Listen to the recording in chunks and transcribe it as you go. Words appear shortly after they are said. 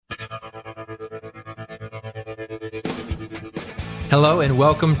Hello and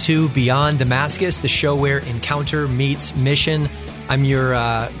welcome to Beyond Damascus, the show where encounter meets mission. I'm your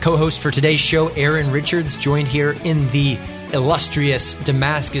co-host for today's show, Aaron Richards, joined here in the illustrious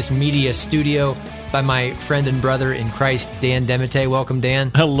Damascus Media Studio by my friend and brother in Christ, Dan Demite. Welcome,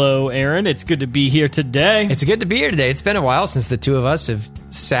 Dan. Hello, Aaron. It's good to be here today. It's good to be here today. It's been a while since the two of us have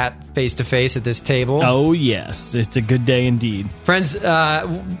sat face-to-face at this table. Oh, yes. It's a good day indeed. Friends,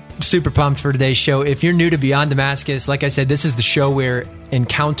 super pumped for today's show. If you're new to Beyond Damascus, like I said, this is the show where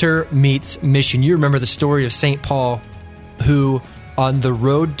encounter meets mission. You remember the story of St. Paul, who on the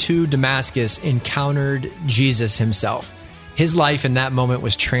road to Damascus encountered Jesus himself. His life in that moment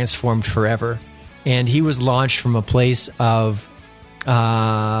was transformed forever. And he was launched from a place of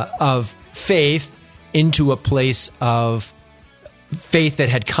faith into a place of faith that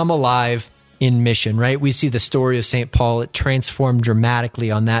had come alive in mission, right? We see the story of St. Paul. It transformed dramatically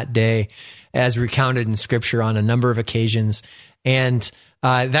on that day, as recounted in Scripture on a number of occasions. And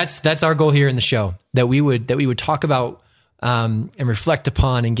that's our goal here in the show, that we would talk about and reflect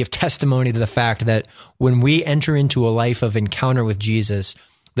upon and give testimony to the fact that when we enter into a life of encounter with Jesus,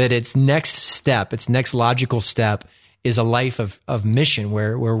 that its next logical step is a life of mission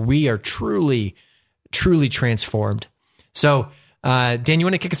where we are truly transformed. So, Dan, you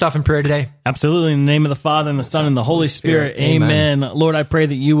want to kick us off in prayer today? Absolutely. In the name of the Father, and the Son, and the Holy Spirit. Amen. Lord, I pray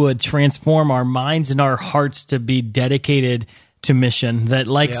that you would transform our minds and our hearts to be dedicated to mission, that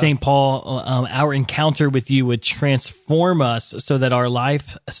like St. Paul, our encounter with you would transform us so that our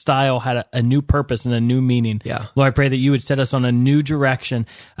lifestyle had a new purpose and a new meaning. Yeah. Lord, I pray that you would set us on a new direction.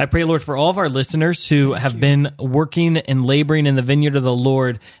 I pray, Lord, for all of our listeners who have been working and laboring in the vineyard of the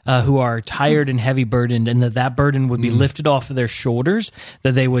Lord, who are tired and heavy burdened, and that burden would be lifted off of their shoulders,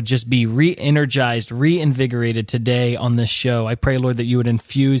 that they would just be re-energized, reinvigorated today on this show. I pray, Lord, that you would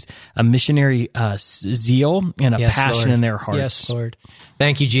infuse a missionary zeal and a passion in their hearts. Yes, Lord.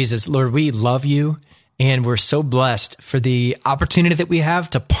 Thank you, Jesus. Lord, we love you, and we're so blessed for the opportunity that we have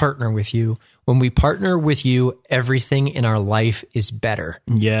to partner with you. When we partner with you, everything in our life is better.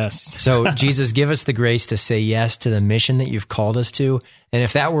 Yes. So, Jesus, give us the grace to say yes to the mission that you've called us to. And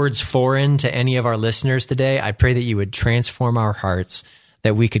if that word's foreign to any of our listeners today, I pray that you would transform our hearts,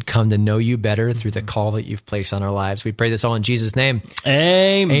 that we could come to know you better through the call that you've placed on our lives. We pray this all in Jesus' name.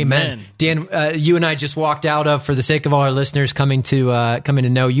 Amen. Dan, you and I just walked out of, for the sake of all our listeners coming to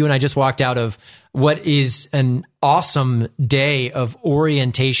know, you and I just walked out of what is an awesome day of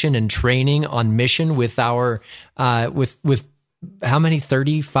orientation and training on mission with our with how many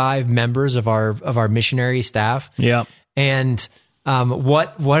 35 members of our missionary staff. Yeah. And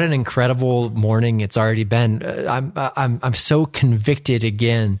what an incredible morning it's already been. I'm so convicted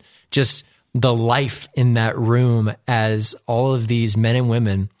again, just the life in that room as all of these men and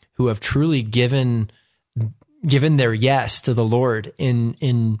women who have truly given their yes to the Lord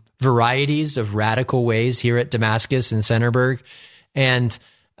in varieties of radical ways here at Damascus and Centerburg. And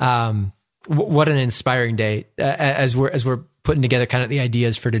what an inspiring day as we're putting together kind of the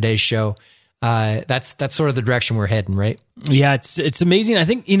ideas for today's show. That's sort of the direction we're heading, right? Yeah, it's amazing. I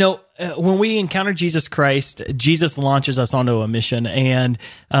think, when we encounter Jesus Christ, Jesus launches us onto a mission. And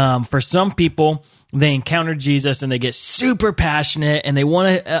for some people, they encounter Jesus and they get super passionate and they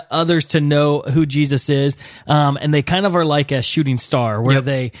want others to know who Jesus is. And they kind of are like a shooting star where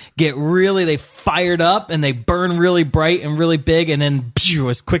they get they fired up and they burn really bright and really big. And then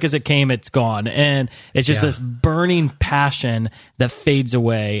as quick as it came, it's gone. And it's just this burning passion that fades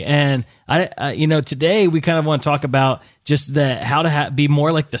away. And today we kind of want to talk about just how to be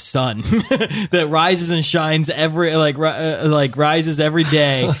more like the sun that rises and shines rises every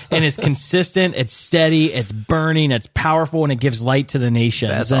day and is consistent, it's steady, it's burning, it's powerful, and it gives light to the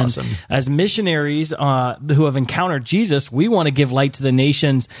nations. That's and awesome. As missionaries who have encountered Jesus, we want to give light to the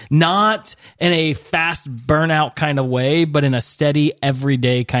nations, not in a fast burnout kind of way, but in a steady,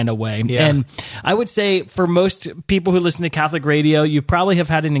 everyday kind of way. Yeah. And I would say for most people who listen to Catholic radio, you probably have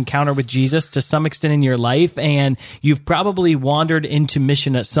had an encounter with Jesus to some extent in your life, and you've probably wandered into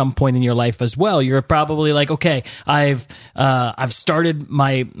mission at some point in your life as well. You're probably like, okay, I've started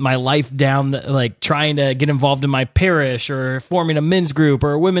my life down trying to get involved in my parish, or forming a men's group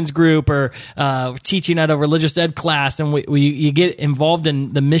or a women's group, or teaching at a religious ed class, and you get involved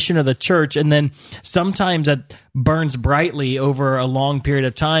in the mission of the church, and then sometimes that burns brightly over a long period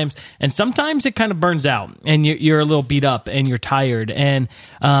of times, and sometimes it kind of burns out and you're a little beat up and you're tired. And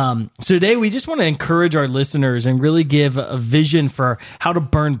so today we just want to encourage our listeners and really give a vision for how to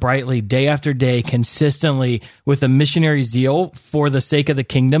burn brightly day after day consistently with a missionary zeal for the sake of the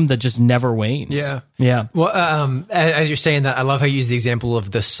kingdom that just never wanes. Yeah. Well, as you're saying that, I love how you use the example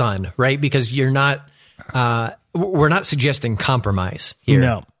of the sun, right? Because you're not we're not suggesting compromise here,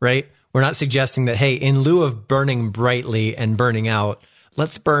 No. right? We're not suggesting that, hey, in lieu of burning brightly and burning out,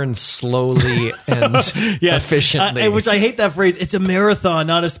 let's burn slowly and efficiently. Which I hate that phrase. It's a marathon,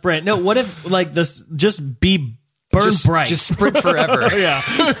 not a sprint. No, what if like this just be burn bright? Just sprint forever. Yeah.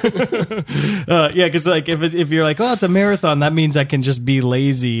 Because like if you're like, oh, it's a marathon, that means I can just be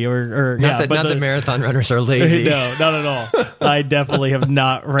lazy or not that marathon runners are lazy. No, not at all. I definitely have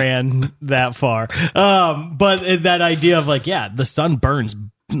not ran that far. But that idea of like, the sun burns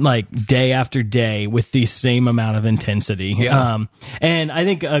like day after day with the same amount of intensity. Yeah. And I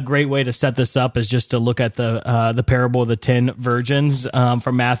think a great way to set this up is just to look at the parable of the 10 virgins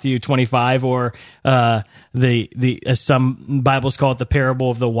from Matthew 25, or as some Bibles call it, the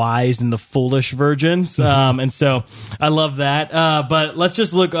parable of the wise and the foolish virgins. And so I love that. But let's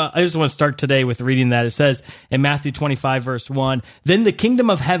just look, I just want to start today with reading that. It says in Matthew 25 verse 1, "Then the kingdom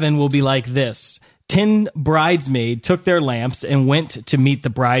of heaven will be like this. 10 bridesmaids took their lamps and went to meet the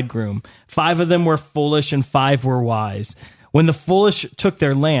bridegroom. 5 of them were foolish and 5 were wise. When the foolish took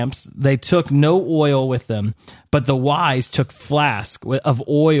their lamps, they took no oil with them, but the wise took flasks of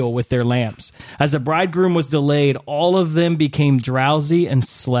oil with their lamps. As the bridegroom was delayed, all of them became drowsy and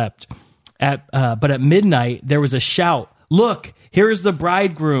slept. But at midnight, there was a shout, 'Look, here is the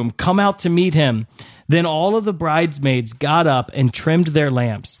bridegroom, come out to meet him.' Then all of the bridesmaids got up and trimmed their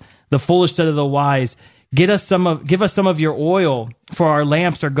lamps. The foolish said to the wise, 'Give us some of your oil, for our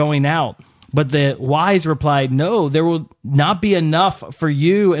lamps are going out.' But the wise replied, 'No, there will not be enough for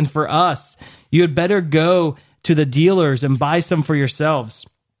you and for us. You had better go to the dealers and buy some for yourselves.'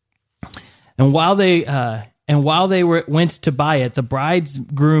 And while they went to buy it, the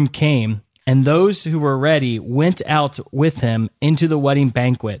bridegroom came, and those who were ready went out with him into the wedding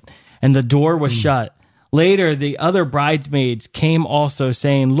banquet, and the door was shut. Later, the other bridesmaids came also,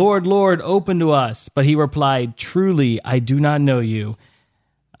 saying, 'Lord, Lord, open to us.' But he replied, 'Truly, I do not know you.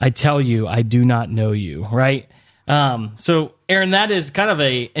 I tell you, I do not know you.'" Right? So, Aaron, that is kind of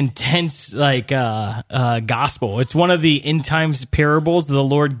a intense gospel. It's one of the end times parables the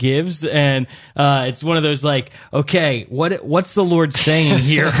Lord gives, and it's one of those like, okay, what's the Lord saying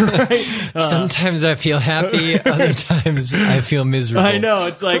here? Right? Sometimes I feel happy, other times I feel miserable. I know,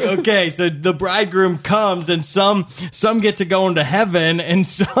 it's like, okay, so the bridegroom comes, and some get to go into heaven, and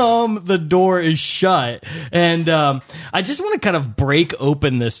some the door is shut. And I just want to kind of break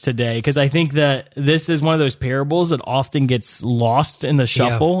open this today, because I think that this is one of those parables that often gets lost in the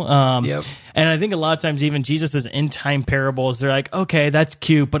shuffle. Yep. And I think a lot of times even Jesus' end time parables, they're like, okay, that's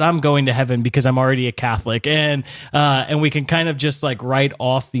cute, but I'm going to heaven because I'm already a Catholic. And we can kind of just like write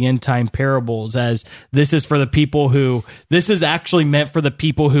off the end time parables as this is actually meant for the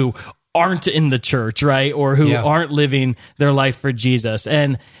people who aren't in the church, right? Or who aren't living their life for Jesus.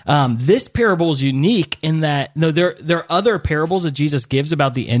 And this parable is unique in that there are other parables that Jesus gives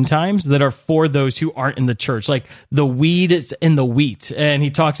about the end times that are for those who aren't in the church, like the weed is in the wheat. And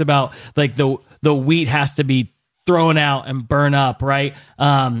he talks about like the wheat has to be thrown out and burn up, right?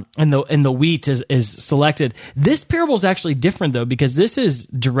 And the wheat is selected. This parable is actually different though, because this is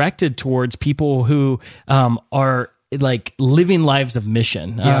directed towards people who are like living lives of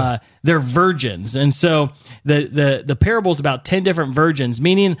mission. They're virgins. And so the parable is about 10 different virgins,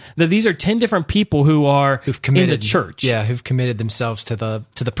 meaning that these are 10 different people who've committed in the church. Yeah, who've committed themselves to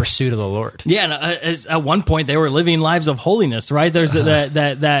the pursuit of the Lord. Yeah, and at one point they were living lives of holiness, right? There's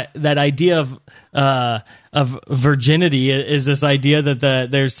that idea of virginity is this idea that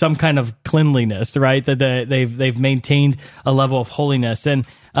there's some kind of cleanliness, right? That they've maintained a level of holiness. And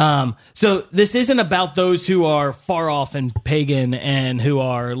so this isn't about those who are far off and pagan and who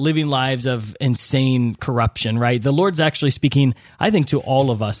are living lives of insane corruption, right? The Lord's actually speaking, I think, to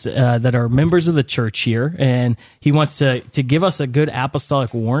all of us that are members of the church here, and he wants to give us a good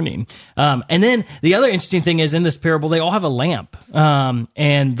apostolic warning. And then the other interesting thing is in this parable, they all have a lamp,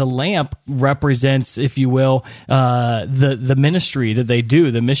 and the lamp represents, if you will, the ministry that they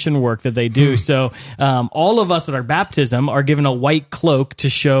do, the mission work that they do. So all of us at our baptism are given a white cloak to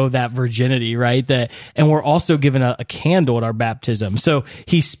show that virginity, right? And we're also given a candle at our baptism. So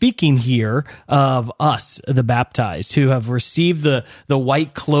he's speaking here of us, the baptized, who have received the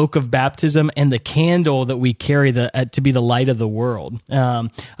white cloak of baptism and the candle that we carry to be the light of the world. I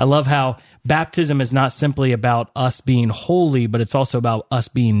love how baptism is not simply about us being holy, but it's also about us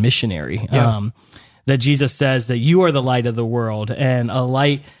being missionary. Yeah. That Jesus says that you are the light of the world, and a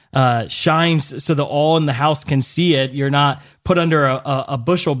light shines so that all in the house can see it. You're not put under a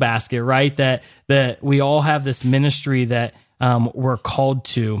bushel basket, right? That we all have this ministry that we're called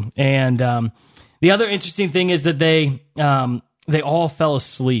to. And the other interesting thing is that they all fell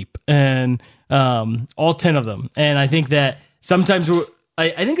asleep, and all 10 of them. And I think that sometimes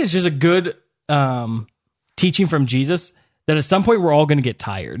I think it's just a good teaching from Jesus that at some point we're all going to get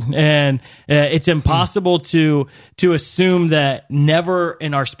tired, and it's impossible to assume that never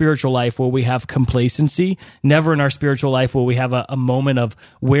in our spiritual life will we have complacency, never in our spiritual life will we have a moment of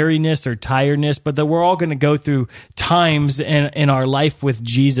weariness or tiredness, but that we're all going to go through times in our life with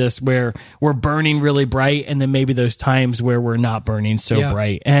Jesus where we're burning really bright, and then maybe those times where we're not burning so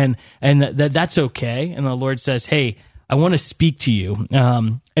bright, and that's okay. And the Lord says, hey, I want to speak to you.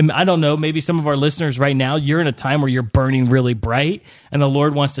 And I don't know, maybe some of our listeners right now, you're in a time where you're burning really bright, and the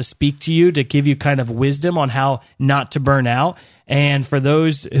Lord wants to speak to you to give you kind of wisdom on how not to burn out. And for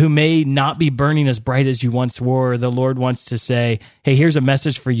those who may not be burning as bright as you once were, the Lord wants to say, hey, here's a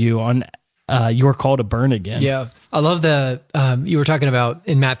message for you on your call to burn again. Yeah. I love you were talking about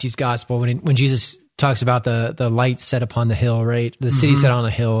in Matthew's gospel when Jesus talks about the light set upon the hill, right? The city set on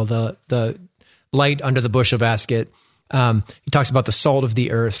a hill, the light under the bushel basket. He talks about the salt of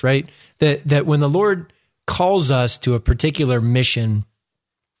the earth, right? That when the Lord calls us to a particular mission,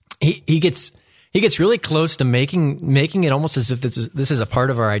 he gets really close to making it almost as if this is a part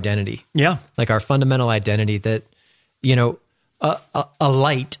of our identity. Yeah. Like our fundamental identity that, a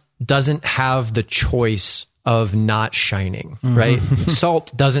light doesn't have the choice of not shining, right?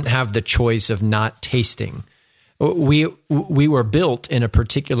 Salt doesn't have the choice of not tasting. We were built in a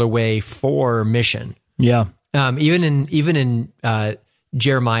particular way for mission. Yeah. Even in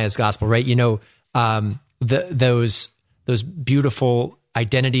Jeremiah's gospel, right? Those beautiful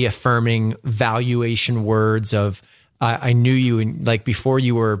identity affirming valuation words of I knew you, and like before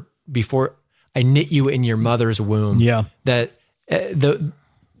I knit you in your mother's womb. Yeah. That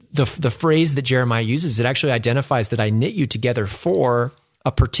the phrase that Jeremiah uses, it actually identifies that I knit you together for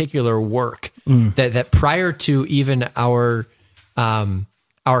a particular work. That prior to even our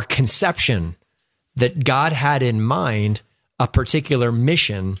conception, that God had in mind a particular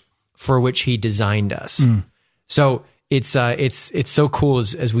mission for which He designed us. So it's so cool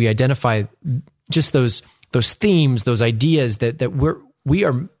as we identify just those themes, those ideas that we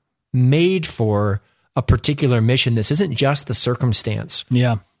are made for a particular mission. This isn't just the circumstance.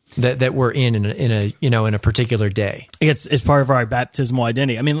 Yeah. That we're in a particular day. It's part of our baptismal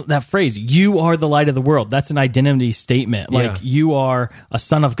identity. I mean, that phrase, you are the light of the world, that's an identity statement. Like, you are a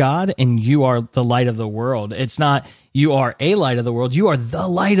son of God and you are the light of the world. It's not you are a light of the world, you are the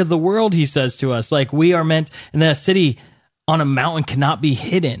light of the world, he says to us. Like, we are meant, and the city on a mountain cannot be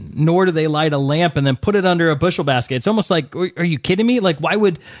hidden, nor do they light a lamp and then put it under a bushel basket. It's almost like, are you kidding me? Like, why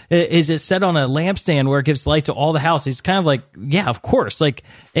is it set on a lampstand where it gives light to all the house? It's kind of like, yeah, of course. Like,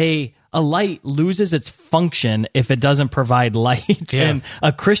 a light loses its function if it doesn't provide light. Yeah. And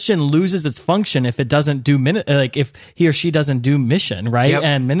a Christian loses its function if it doesn't do, if he or she doesn't do mission, right? Yep.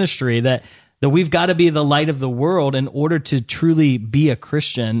 And ministry, that we've got to be the light of the world in order to truly be a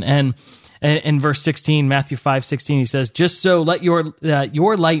Christian. And in verse 16, Matthew 5:16, he says, just so let your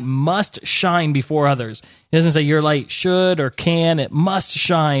light must shine before others. He doesn't say your light should or can. It must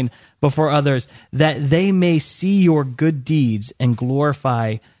shine before others, that they may see your good deeds and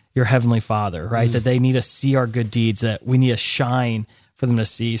glorify your heavenly Father, right? That they need to see our good deeds, that we need to shine for them to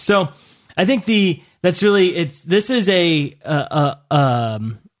see. So I think this is a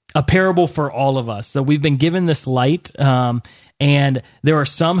parable for all of us. So we've been given this light, and there are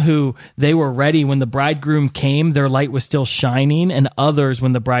some who they were ready when the bridegroom came, their light was still shining, and others,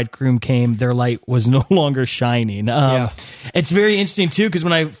 when the bridegroom came, their light was no longer shining. It's very interesting too, because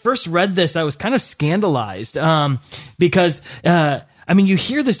when I first read this, I was kind of scandalized, because you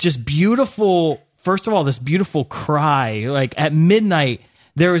hear this just beautiful, first of all, this beautiful cry, like at midnight,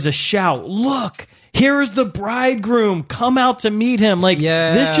 there is a shout, look, here is the bridegroom, come out to meet him. Like,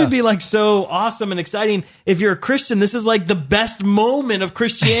 this should be like so awesome and exciting. If you're a Christian, this is like the best moment of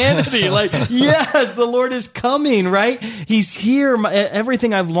Christianity. Like, yes, the Lord is coming, right? He's here.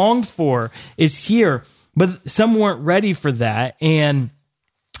 Everything I've longed for is here. But some weren't ready for that. And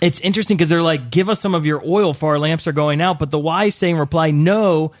it's interesting because they're like, give us some of your oil, for our lamps are going out. But the wise say in reply,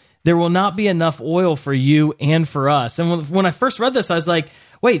 no, there will not be enough oil for you and for us. And when I first read this, I was like,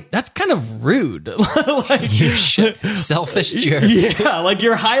 wait, that's kind of rude. Like, you selfish jerks. Yeah, like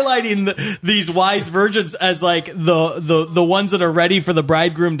you're highlighting these wise virgins as like the ones that are ready for the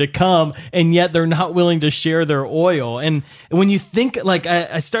bridegroom to come, and yet they're not willing to share their oil. And when you think, like,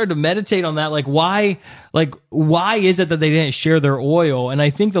 I started to meditate on that, like why is it that they didn't share their oil? And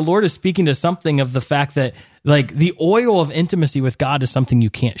I think the Lord is speaking to something of the fact that, like, the oil of intimacy with God is something you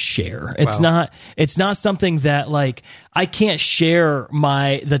can't share. It's not something that, like, I can't share my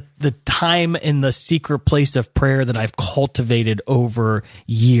the time in the secret place of prayer that I've cultivated over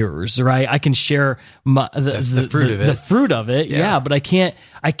years, right? I can share the fruit of it. Yeah. But I can't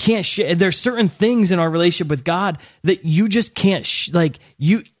share. There's certain things in our relationship with God that you just can't,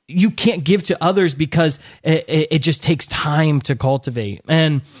 you can't give to others because it just takes time to cultivate.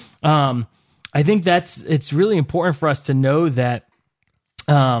 And, I think it's really important for us to know that,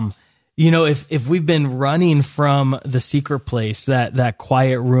 if we've been running from the secret place, that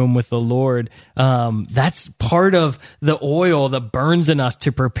quiet room with the Lord, that's part of the oil that burns in us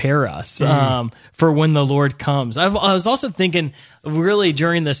to prepare us for when the Lord comes. I was also thinking, really,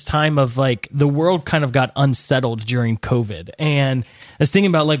 during this time of the world kind of got unsettled during COVID, and I was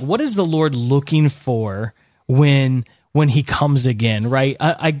thinking about what is the Lord looking for when He comes again, right?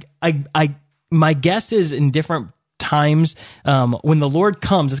 My guess is in different times, when the Lord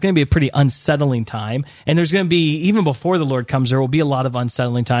comes, it's going to be a pretty unsettling time. And there's going to be, even before the Lord comes, there will be a lot of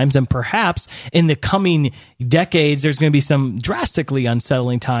unsettling times. And perhaps in the coming decades, there's going to be some drastically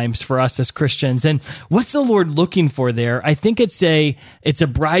unsettling times for us as Christians. And what's the Lord looking for there? I think it's a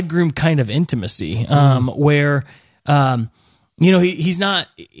bridegroom kind of intimacy, where, he's not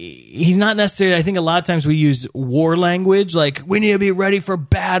necessarily, I think a lot of times we use war language, we need to be ready for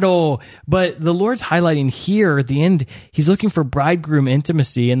battle. But the Lord's highlighting here at the end, He's looking for bridegroom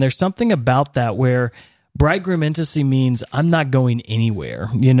intimacy. And there's something about that where bridegroom intimacy means I'm not going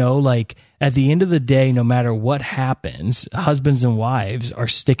anywhere. At the end of the day, no matter what happens, husbands and wives are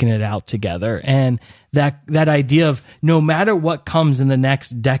sticking it out together. And that idea of no matter what comes in the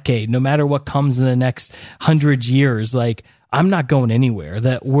next decade, no matter what comes in the next 100 years, I'm not going anywhere,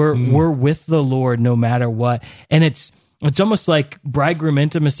 that we're with the Lord no matter what. And it's almost like bridegroom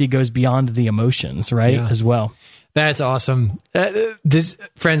intimacy goes beyond the emotions, right? Yeah. As well. That's awesome.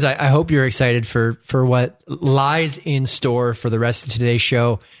 Friends, I hope you're excited for what lies in store for the rest of today's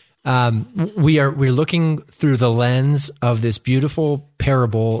show. We're looking through the lens of this beautiful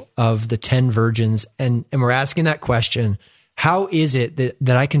parable of the 10 virgins, and we're asking that question: how is it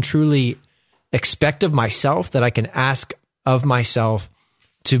that I can truly expect of myself, that I can ask of myself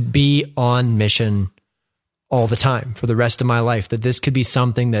to be on mission all the time for the rest of my life, that this could be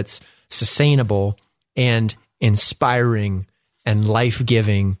something that's sustainable and inspiring and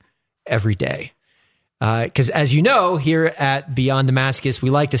life-giving every day. Because as you know, here at Beyond Damascus,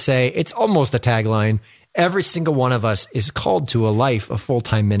 we like to say, it's almost a tagline, every single one of us is called to a life of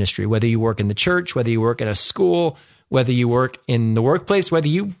full-time ministry, whether you work in the church, whether you work at a school, whether you work in the workplace, whether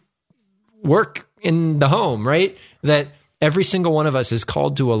you work in the home, right? That every single one of us is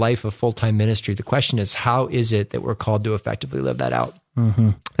called to a life of full-time ministry. The question is, how is it that we're called to effectively live that out? Mm-hmm.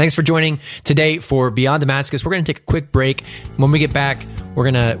 Thanks for joining today for Beyond Damascus. We're going to take a quick break. When we get back, we're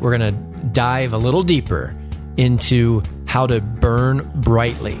gonna dive a little deeper into how to burn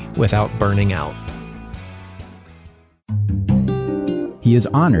brightly without burning out. He is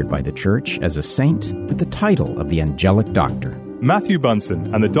honored by the Church as a saint with the title of the Angelic Doctor. Matthew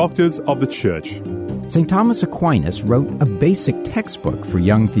Bunson and the Doctors of the Church. St. Thomas Aquinas wrote a basic textbook for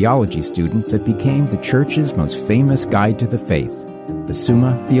young theology students that became the Church's most famous guide to the faith, the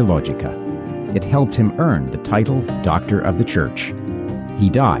Summa Theologica. It helped him earn the title Doctor of the Church. He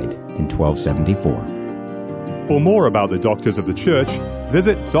died in 1274. For more about the Doctors of the Church,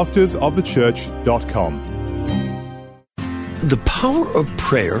 visit doctorsofthechurch.com. The power of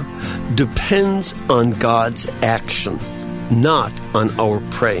prayer depends on God's action, not on our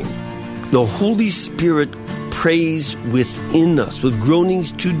praying. The Holy Spirit prays within us with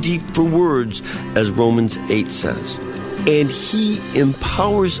groanings too deep for words, as Romans 8 says. And He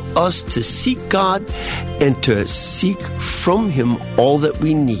empowers us to seek God and to seek from Him all that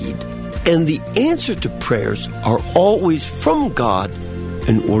we need. And the answer to prayers are always from God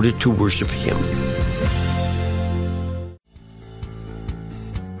in order to worship Him.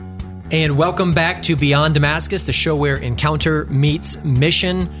 And welcome back to Beyond Damascus, the show where encounter meets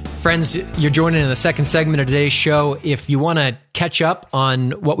mission. Friends, you're joining in the second segment of today's show. If you want to catch up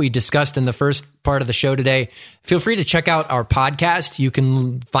on what we discussed in the first part of the show today, feel free to check out our podcast. You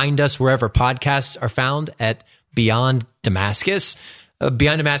can find us wherever podcasts are found at Beyond Damascus.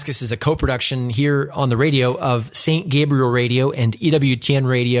 Beyond Damascus is a co-production here on the radio of St. Gabriel Radio and EWTN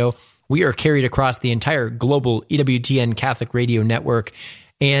Radio. We are carried across the entire global EWTN Catholic Radio network.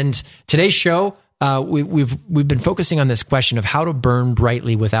 And today's show, we've been focusing on this question of how to burn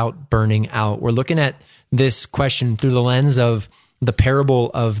brightly without burning out. We're looking at this question through the lens of the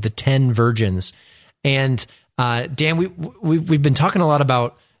parable of the 10 virgins. And Dan, we've been talking a lot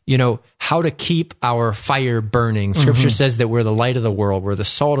about, how to keep our fire burning. Scripture says that we're the light of the world, we're the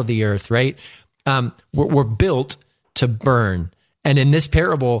salt of the earth, right? We're built to burn. And in this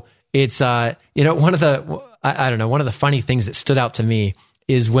parable, it's one of the funny things that stood out to me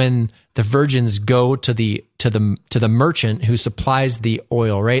is when the virgins go to the merchant who supplies the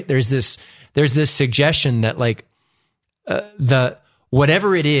oil, right? There's this suggestion that like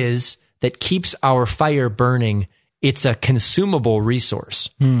whatever it is that keeps our fire burning, it's a consumable resource,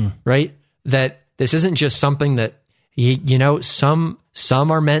 right? That this isn't just something that some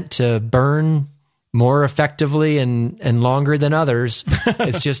are meant to burn more effectively and longer than others.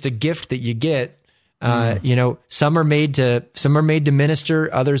 It's just a gift that you get. Some are made to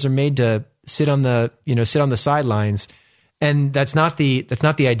minister, others are made to sit on the sidelines. And that's not the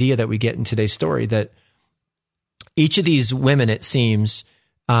idea that we get in today's story, that each of these women, it seems,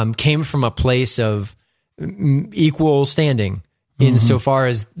 came from a place of equal standing insofar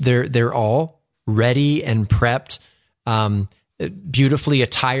as they're all ready and prepped, beautifully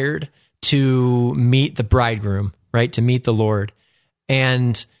attired to meet the bridegroom, right? To meet the Lord.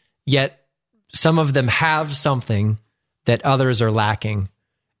 And yet some of them have something that others are lacking.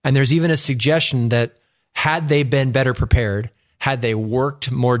 And there's even a suggestion that had they been better prepared, had they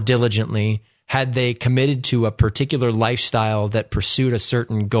worked more diligently, had they committed to a particular lifestyle that pursued a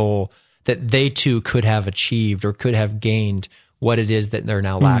certain goal, that they too could have achieved or could have gained what it is that they're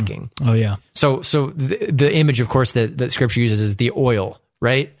now lacking. Oh yeah. So the image, of course, that Scripture uses is the oil,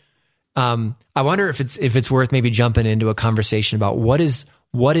 right? I wonder if it's worth maybe jumping into a conversation about what is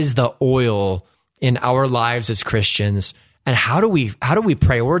the oil in our lives as Christians, and how do we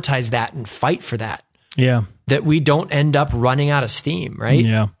prioritize that and fight for that? Yeah, that we don't end up running out of steam, right?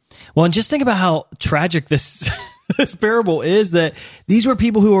 Yeah. Well, and just think about how tragic this parable is, that these were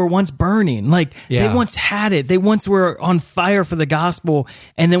people who were once burning. Like they once had it. They once were on fire for the gospel.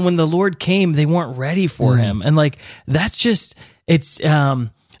 And then when the Lord came, they weren't ready for him. And like, that's just,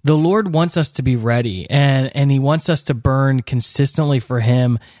 the Lord wants us to be ready, and he wants us to burn consistently for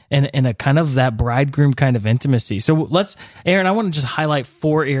him in a kind of that bridegroom kind of intimacy. So Aaron, I want to just highlight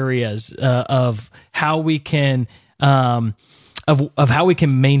 4 areas of how we can, of how we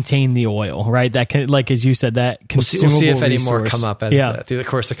can maintain the oil, right? That can, like, as you said, that consumable we'll see if any resource. More come up through the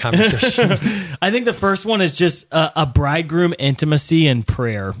course of conversation. I think the first one is just a bridegroom intimacy and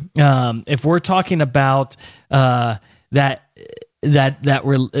prayer. If we're talking about the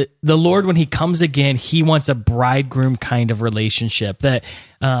Lord, when he comes again, he wants a bridegroom kind of relationship, that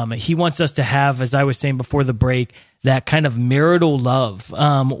he wants us to have, as I was saying before the break, that kind of marital love,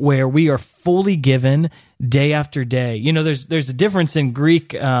 where we are fully given day after day. You know, there's a difference in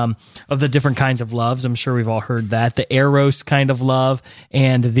Greek of the different kinds of loves. I'm sure we've all heard that. The eros kind of love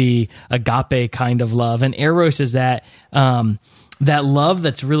and the agape kind of love. And eros is that love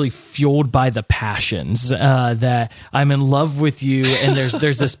that's really fueled by the passions, that I'm in love with you, and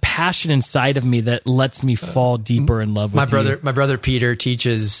there's this passion inside of me that lets me fall deeper in love with you. My brother Peter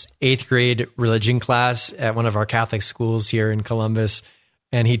teaches 8th grade religion class at one of our Catholic schools here in Columbus,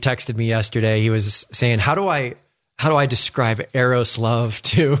 and he texted me yesterday. He was saying, how do I describe eros love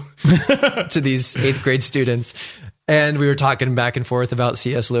to these 8th grade students? And we were talking back and forth about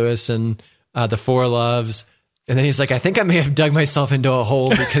C.S. Lewis and the 4 loves. And then he's like, I think I may have dug myself into a hole,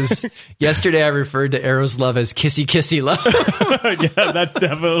 because yesterday I referred to Eros love as kissy love. Yeah,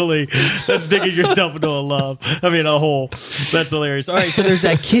 that's digging yourself into a hole. That's hilarious. All right, so there's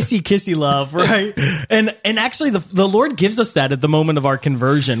that kissy love, right? And actually the Lord gives us that at the moment of our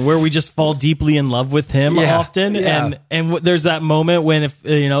conversion, where we just fall deeply in love with him often. Yeah. And there's that moment when if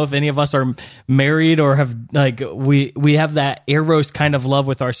any of us are married or have, like, we have that Eros kind of love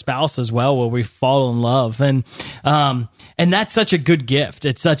with our spouse as well, where we fall in love. And that's such a good gift.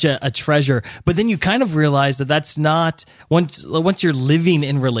 It's such a treasure. But then you kind of realize that that's not, once you're living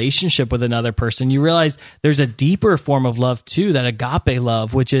in relationship with another person, you realize there's a deeper form of love too, that agape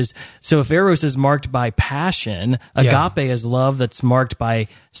love, which is, so if Eros is marked by passion, agape is love that's marked by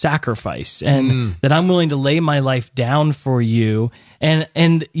sacrifice, and that I'm willing to lay my life down for you.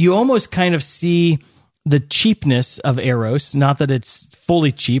 And you almost kind of see the cheapness of Eros, not that it's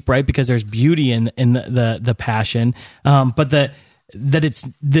fully cheap, right? Because there's beauty in the passion, but that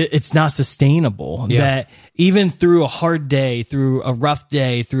it's not sustainable. Yeah. That even through a hard day, through a rough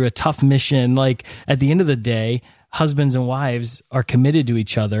day, through a tough mission, like at the end of the day, husbands and wives are committed to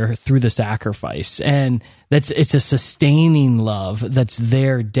each other through the sacrifice, and it's a sustaining love that's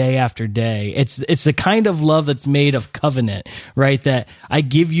there day after day. It's the kind of love that's made of covenant, right? That I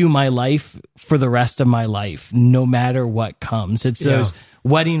give you my life for the rest of my life, no matter what comes. It's those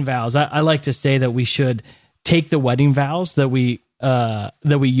wedding vows. I like to say that we should take the wedding vows that we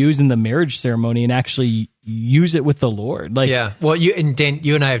use in the marriage ceremony and actually use it with the Lord. Like, yeah. Well, you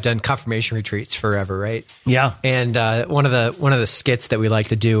and I have done confirmation retreats forever, right? Yeah. And one of the skits that we like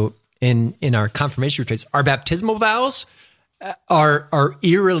to do in our confirmation retreats, our baptismal vows are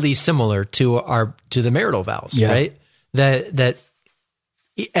eerily similar to the marital vows, right? That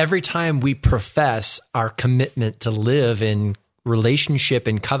every time we profess our commitment to live in relationship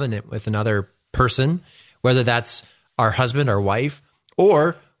and covenant with another person, whether that's our husband or wife,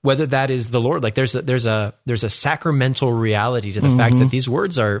 or whether that is the Lord, like there's a sacramental reality to the fact that these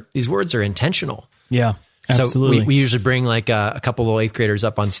words are intentional. Yeah. Absolutely. So we usually bring like a couple of 8th graders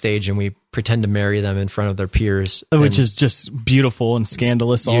up on stage and we pretend to marry them in front of their peers. Which is just beautiful and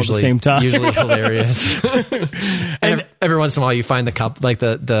scandalous all at the same time. Usually hilarious. and every once in a while you find the couple, like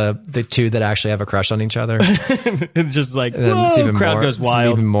the two that actually have a crush on each other. It's just like, it's even crowd goes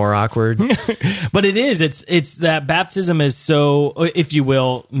wild. It's even more awkward. But it's that baptism is so, if you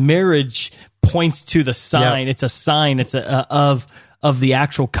will, marriage points to the sign. Yep. It's a sign. It's of the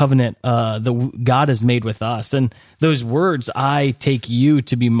actual covenant that God has made with us. And those words, I take you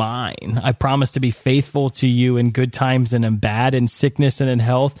to be mine. I promise to be faithful to you in good times and in bad, in sickness and in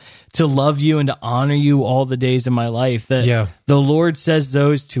health, to love you and to honor you all the days of my life. That the Lord says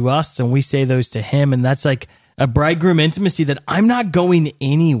those to us and we say those to him. And that's like a bridegroom intimacy that I'm not going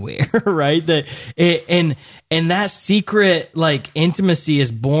anywhere, right? And that secret like intimacy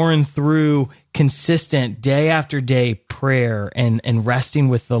is born through consistent day after day prayer and resting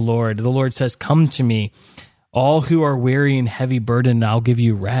with the Lord. The Lord says, come to me, all who are weary and heavy burdened, and I'll give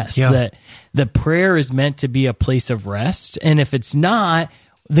you rest. Yeah. That the prayer is meant to be a place of rest. And if it's not,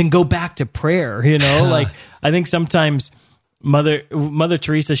 then go back to prayer, like I think sometimes Mother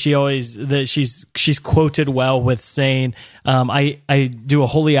Teresa, she's quoted well with saying, I do a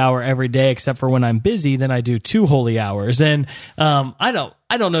holy hour every day, except for when I'm busy, then I do 2 holy hours. And I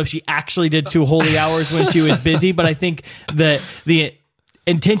don't know if she actually did 2 holy hours when she was busy, but I think that the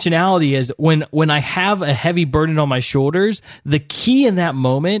intentionality is when I have a heavy burden on my shoulders, the key in that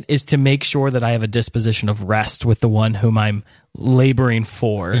moment is to make sure that I have a disposition of rest with the one whom I'm laboring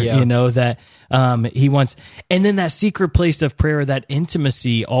for, that he wants. And then that secret place of prayer, that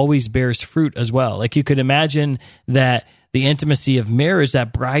intimacy always bears fruit as well. Like you could imagine that the intimacy of marriage,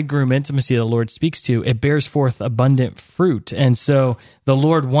 that bridegroom intimacy the Lord speaks to, it bears forth abundant fruit. And so the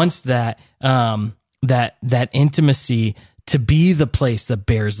Lord wants that intimacy to be the place that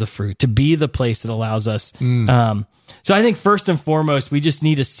bears the fruit, to be the place that allows us. So I think first and foremost, we just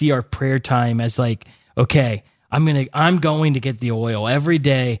need to see our prayer time as like, okay, I'm going to get the oil every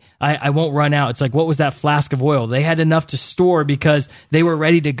day. I won't run out. It's like, what was that flask of oil? They had enough to store because they were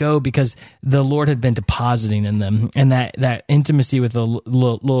ready to go because the Lord had been depositing in them. And that intimacy with the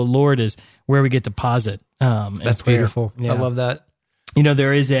Lord is where we get deposit. That's beautiful. Yeah. I love that.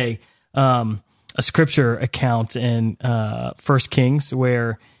 There is a scripture account in 1 Kings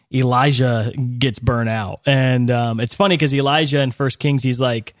where Elijah gets burnt out. And it's funny because Elijah in 1 Kings, he's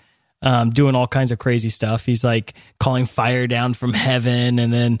like, doing all kinds of crazy stuff. He's like calling fire down from heaven,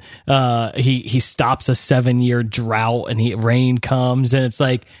 and then he stops a 7-year drought, and rain comes, and it's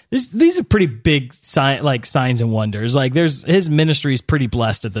like these are pretty big signs and wonders. Like his ministry is pretty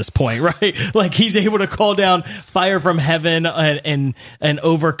blessed at this point, right? Like he's able to call down fire from heaven and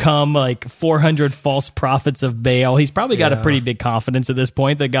overcome like 400 false prophets of Baal. He's probably got a pretty big confidence at this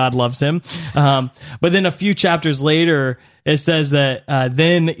point that God loves him. But then a few chapters later, it says that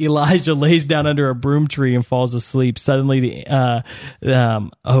then Elijah lays down under a broom tree and falls asleep. Suddenly, right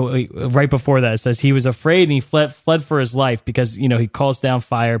before that, it says he was afraid and he fled for his life because, he calls down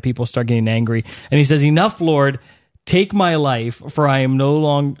fire. People start getting angry. And he says, "Enough, Lord. Take my life, for I am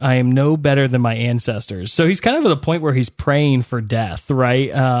no better than my ancestors." So he's kind of at a point where he's praying for death, right?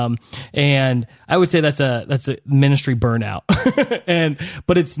 And I would say that's a ministry burnout.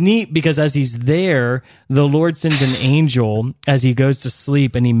 But it's neat because as he's there, the Lord sends an angel as he goes to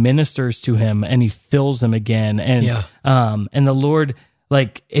sleep, and he ministers to him and he fills him again. And the Lord,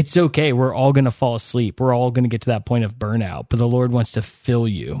 like, it's okay. We're all going to fall asleep. We're all going to get to that point of burnout, but the Lord wants to fill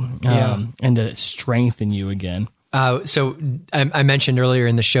you and to strengthen you again. So I mentioned earlier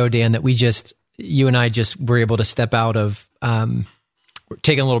in the show, Dan, that you and I just were able to step out of,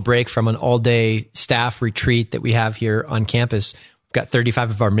 taking a little break from an all-day staff retreat that we have here on campus. We've got 35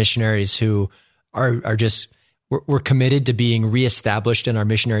 of our missionaries who are just, we're committed to being reestablished in our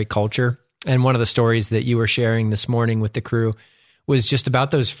missionary culture. And one of the stories that you were sharing this morning with the crew was just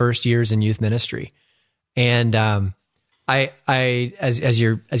about those first years in youth ministry. And as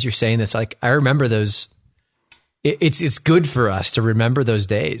you're saying this, like, I remember those. It's good for us to remember those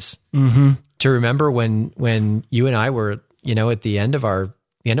days. Mm-hmm. To remember when you and I were, at the end of our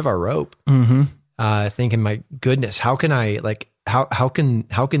rope. Mm-hmm. thinking, my goodness, how can I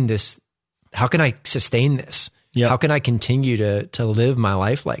sustain this? Yep. How can I continue to live my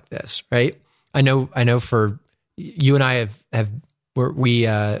life like this? Right. I know for you and I we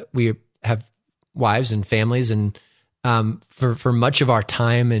have wives and families, and for much of our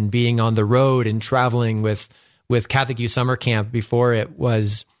time and being on the road and traveling with Catholic Youth Summer Camp before it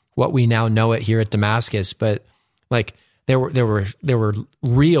was what we now know it here at Damascus, but like there were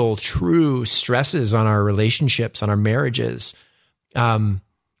real, true stresses on our relationships, on our marriages, and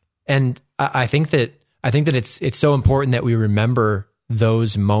I think that it's so important that we remember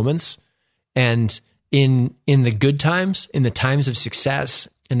those moments, and in the good times, in the times of success,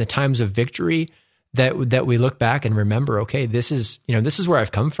 in the times of victory, that we look back and remember, okay, this is where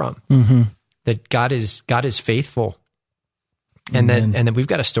I've come from. Mm-hmm. That God is faithful, and then we've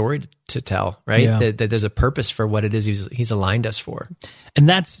got a story to tell, right? Yeah. That there's a purpose for what it is He's aligned us for, and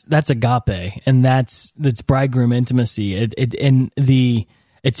that's agape, and that's bridegroom intimacy.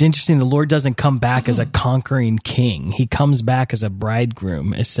 It's interesting. The Lord doesn't come back as a conquering king; He comes back as a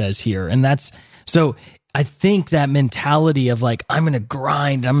bridegroom. It says here, and that's so. I think that mentality of like, I'm going to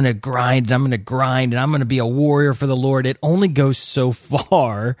grind, and I'm going to be a warrior for the Lord, it only goes so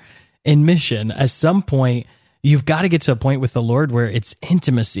far in mission. At some point, you've got to get to a point with the Lord where it's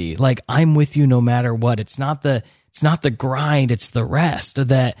intimacy. Like, I'm with you no matter what. It's not the grind, it's the rest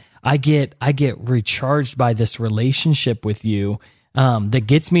that I get recharged by this relationship with you. That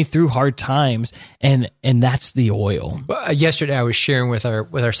gets me through hard times, and that's the oil. Well, yesterday I was sharing with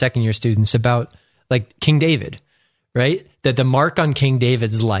our second year students about like King David, right? That the mark on King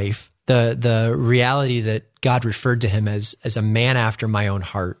David's life, the reality that God referred to him as a man after my own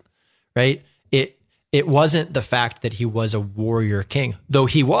heart, right? It wasn't the fact that he was a warrior king, though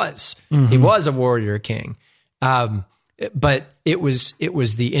he was. Mm-hmm. He was a warrior king. But it was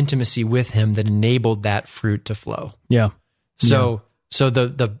the intimacy with him that enabled that fruit to flow. Yeah. So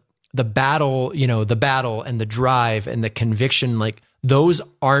the battle, the battle and the drive and the conviction, like those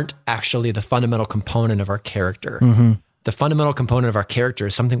aren't actually the fundamental component of our character. Mm-hmm. The fundamental component of our character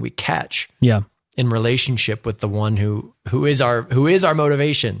is something we catch. Yeah. In relationship with the one who is our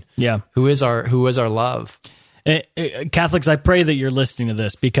motivation. Yeah. Who is our love. Catholics, I pray that you're listening to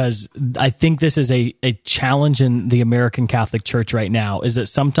this, because I think this is a challenge in the American Catholic Church right now, is that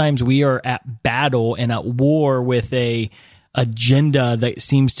sometimes we are at battle and at war with a agenda that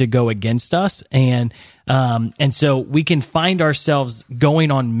seems to go against us, and so we can find ourselves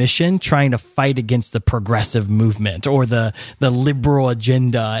going on mission trying to fight against the progressive movement or the liberal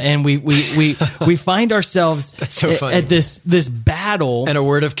agenda, and we find ourselves That's so funny. At this battle. And a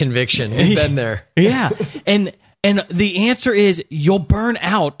word of conviction. We've been there. Yeah, and the answer is you'll burn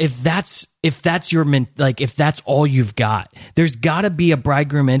out if that's if that's all you've got. There's got to be a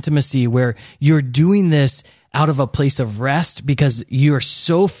bridegroom intimacy where you're doing this out of a place of rest because you're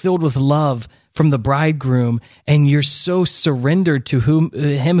so filled with love from the bridegroom, and you're so surrendered to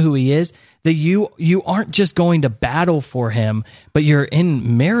him who he is, that you aren't just going to battle for him, but you're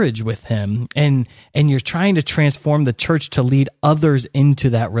in marriage with him, and you're trying to transform the church to lead others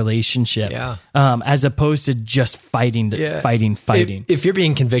into that relationship, as opposed to just fighting. If you're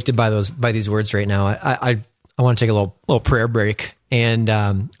being convicted by these words right now, I want to take a little prayer break, and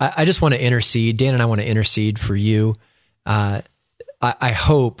I just want to intercede. Dan and I want to intercede for you. I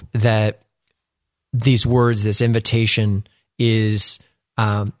hope that these words, this invitation, is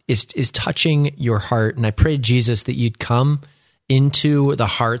touching your heart, and I pray, Jesus, that you'd come into the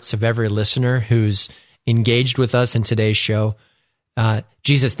hearts of every listener who's engaged with us in today's show.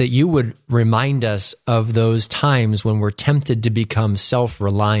 Jesus, that you would remind us of those times when we're tempted to become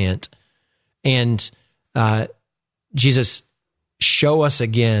self-reliant, and Jesus, show us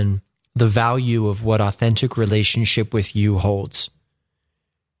again the value of what authentic relationship with you holds.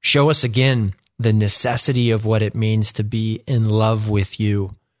 Show us again the necessity of what it means to be in love with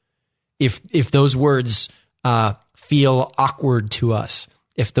you. If those words feel awkward to us,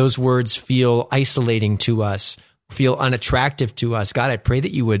 if those words feel isolating to us, feel unattractive to us, God, I pray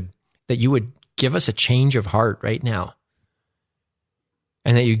that you would give us a change of heart right now,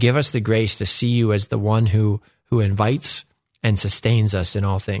 and that you give us the grace to see you as the one who invites and sustains us in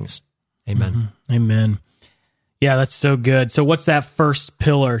all things. Amen. Mm-hmm. Amen. Yeah, that's so good. So what's that first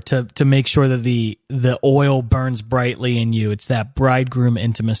pillar to make sure that the oil burns brightly in you? It's that bridegroom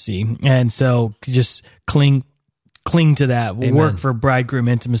intimacy. And so just cling to that. We'll work for bridegroom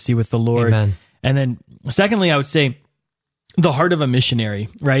intimacy with the Lord. Amen. And then secondly, I would say the heart of a missionary,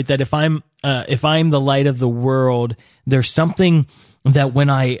 right? That if I'm if I'm the light of the world, there's something that when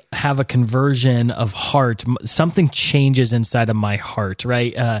I have a conversion of heart, something changes inside of my heart,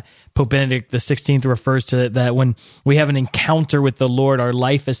 right? Pope Benedict XVI refers to it, that when we have an encounter with the Lord, our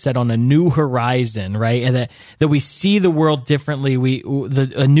life is set on a new horizon, right? And that we see the world differently.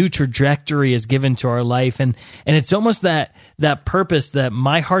 A new trajectory is given to our life, and it's almost that purpose that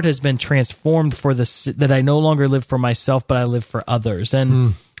my heart has been transformed for this, that I no longer live for myself, but I live for others,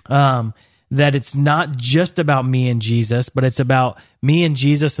 and that it's not just about me and Jesus, but it's about me and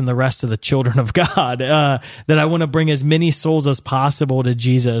Jesus and the rest of the children of God, that I want to bring as many souls as possible to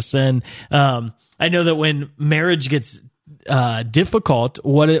Jesus. And I know that when marriage gets difficult,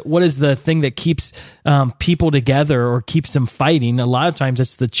 what is the thing that keeps people together or keeps them fighting? A lot of times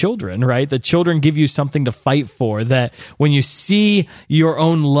it's the children, right? The children give you something to fight for, that when you see your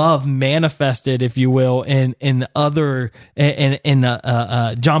own love manifested, if you will, in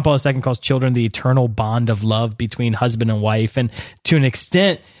John Paul II calls children the eternal bond of love between husband and wife. And to an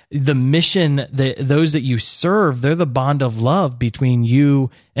extent, the mission, those that you serve, they're the bond of love between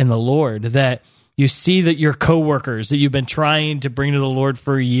you and the Lord, that you see that your coworkers that you've been trying to bring to the Lord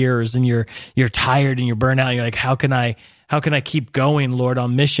for years, and you're tired and you're burnt out. You're like, how can I keep going, Lord,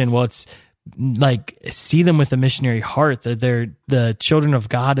 on mission? Well, it's like, see them with a missionary heart, that they're the children of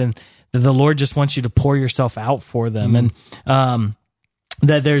God, and that the Lord just wants you to pour yourself out for them. And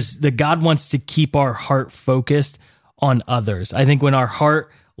that God wants to keep our heart focused on others. I think when our heart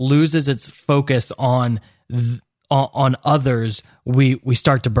loses its focus on others, we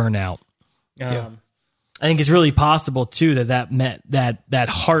start to burn out. I think it's really possible too that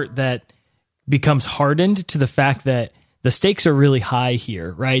heart that becomes hardened to the fact that the stakes are really high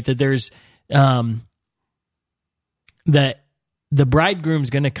here, right? That there's that the bridegroom's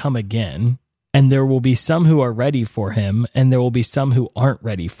going to come again, and there will be some who are ready for him, and there will be some who aren't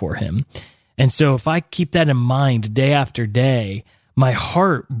ready for him. And so if I keep that in mind day after day, my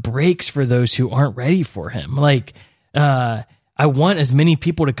heart breaks for those who aren't ready for him. Like, I want as many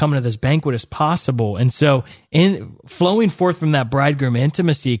people to come into this banquet as possible. And so in flowing forth from that bridegroom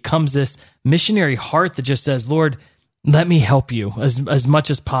intimacy comes this missionary heart that just says, Lord, let me help you as much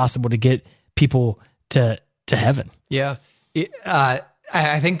as possible to get people to heaven. Yeah.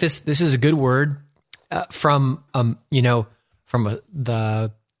 I think this is a good word from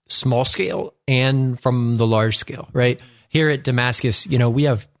the small scale and from the large scale, right? Here at Damascus, we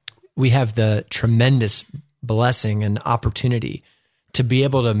have the tremendous blessing and opportunity to be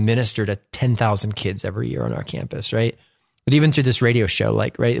able to minister to 10,000 kids every year on our campus, right? But even through this radio show,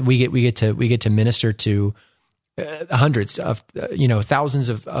 we get to minister to hundreds of thousands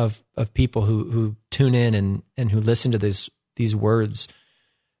of people who tune in and who listen to these words.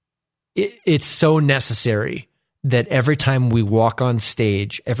 It's so necessary that every time we walk on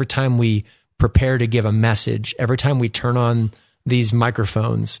stage, every time we prepare to give a message, every time we turn on these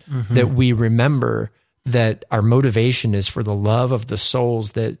microphones, that we remember that our motivation is for the love of the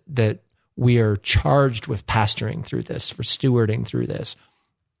souls that we are charged with pastoring through this, for stewarding through this.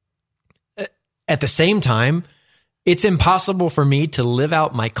 At the same time, it's impossible for me to live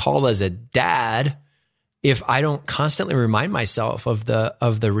out my call as a dad if I don't constantly remind myself of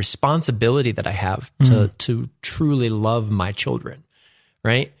the responsibility that I have to truly love my children,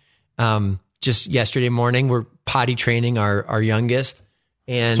 right? Just yesterday morning, we're potty training our youngest.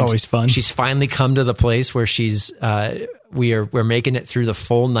 And it's always fun. She's finally come to the place where we're making it through the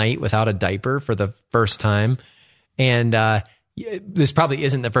full night without a diaper for the first time. And this probably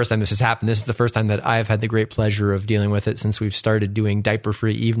isn't the first time this has happened. This is the first time that I've had the great pleasure of dealing with it since we've started doing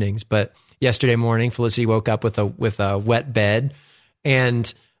diaper-free evenings. But yesterday morning, Felicity woke up with a wet bed,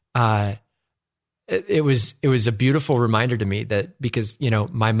 and it was a beautiful reminder to me that because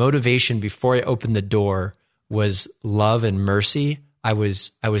my motivation before I opened the door was love and mercy. I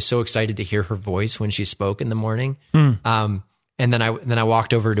was so excited to hear her voice when she spoke in the morning. And then I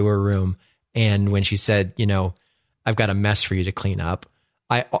walked over to her room, and when she said, I've got a mess for you to clean up,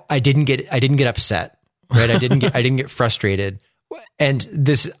 I didn't get upset, right? I didn't get frustrated. And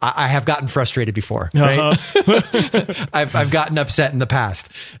this, I have gotten frustrated before, right? I've gotten upset in the past.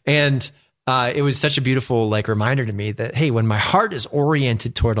 And it was such a beautiful reminder to me that, hey, when my heart is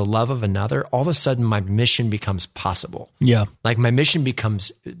oriented toward a love of another, all of a sudden my mission becomes possible. Yeah. Like my mission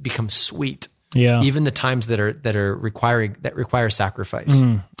becomes sweet. Yeah. Even the times that require sacrifice.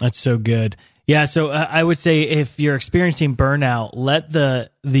 That's so good. Yeah. So I would say if you're experiencing burnout, let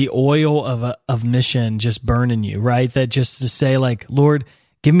the oil of mission just burn in you, right? That just to say Lord,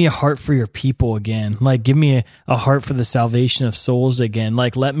 give me a heart for your people again. Like, give me a heart for the salvation of souls again.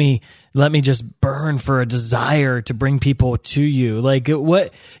 Like, let me just burn for a desire to bring people to you. Like,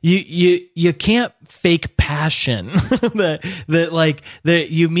 what you can't fake passion. that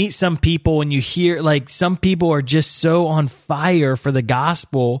you meet some people and you hear, like, some people are just so on fire for the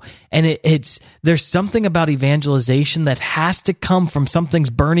gospel, and there's something about evangelization that has to come from something's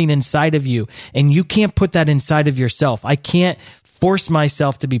burning inside of you, and you can't put that inside of yourself. I can't force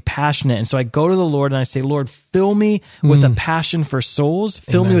myself to be passionate. And so I go to the Lord and I say, Lord, fill me with a passion for souls,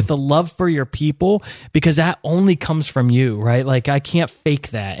 fill me with the love for your people, because that only comes from you, right? Like, I can't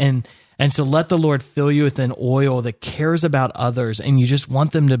fake that. And so let the Lord fill you with an oil that cares about others, and you just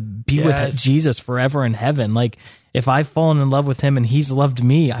want them to be with Jesus forever in heaven. Like, if I've fallen in love with him and he's loved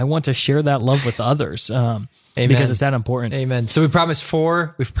me, I want to share that love with others. Because it's that important. Amen. So we've promised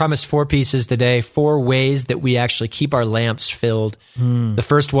four pieces today, 4 ways that we actually keep our lamps filled. The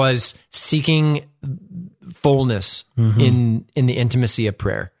first was seeking fullness in the intimacy of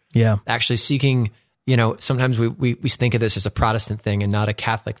prayer. Yeah. Actually seeking, sometimes we think of this as a Protestant thing and not a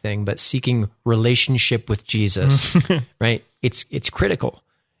Catholic thing, but seeking relationship with Jesus, right? It's critical.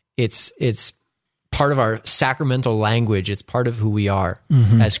 It's part of our sacramental language. It's part of who we are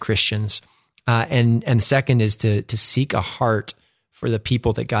as Christians. And second is to seek a heart for the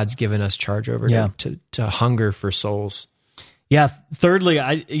people that God's given us charge over, to hunger for souls. Yeah. Thirdly,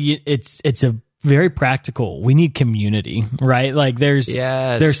 it's a very practical. We need community, right? Like,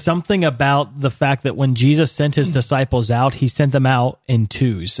 there's something about the fact that when Jesus sent his disciples out, he sent them out in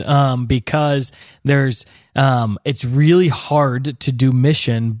twos, because it's really hard to do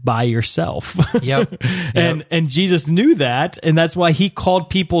mission by yourself. Yep. And Jesus knew that, and that's why he called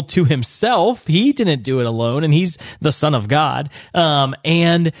people to himself. He didn't do it alone, and he's the Son of God.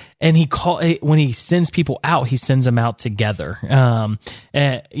 And when he sends people out, he sends them out together.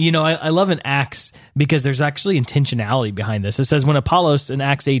 I love in Acts, because there's actually intentionality behind this. It says, when Apollos, in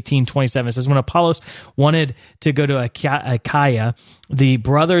Acts 18:27, it says, when Apollos wanted to go to Achaia, the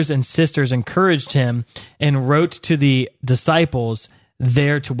brothers and sisters encouraged him and wrote to the disciples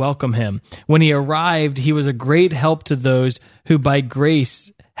there to welcome him. When he arrived, he was a great help to those who by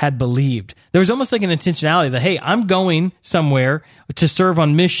grace had believed. There was almost like an intentionality that, hey, I'm going somewhere to serve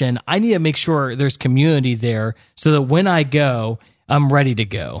on mission. I need to make sure there's community there so that when I go, I'm ready to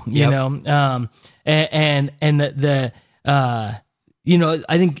go. I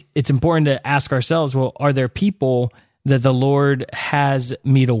think it's important to ask ourselves, well, are there people that the Lord has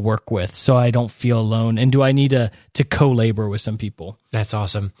me to work with so I don't feel alone? And do I need to co-labor with some people? That's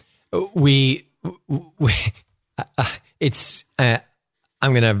awesome. I'm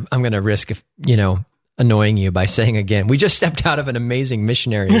gonna risk annoying you by saying again, we just stepped out of an amazing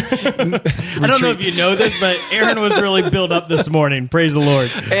missionary retreat. I don't know if you know this, but Aaron was really built up this morning. Praise the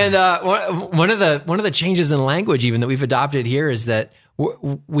Lord. And one of the changes in language even that we've adopted here is that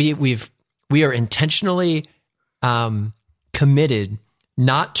we are intentionally committed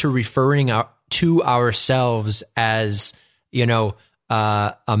not to referring to ourselves as a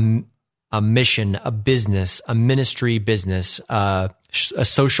mission, a business, a ministry business, a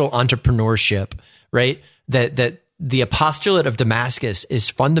social entrepreneurship, right? That the apostolate of Damascus is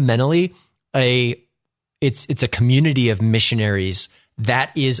fundamentally it's a community of missionaries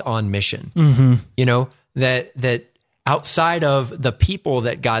that is on mission. That outside of the people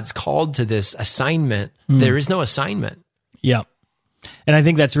that God's called to this assignment, there is no assignment. Yeah. And I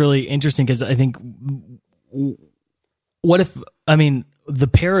think that's really interesting, because I think,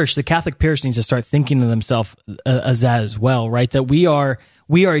 the Catholic parish needs to start thinking of themselves as that as well, right? That we are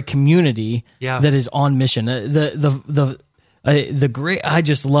a community that is on mission. I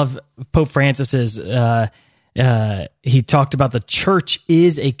just love Pope Francis's, he talked about the church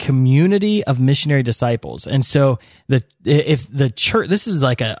is a community of missionary disciples. And so if the church, this is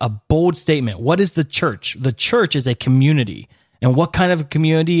like a bold statement. What is the church? The church is a community. And what kind of a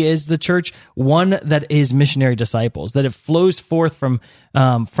community is the church? One that is missionary disciples, that it flows forth from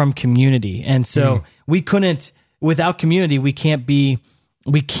community. And so without community, we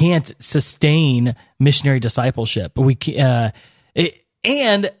can't sustain missionary discipleship.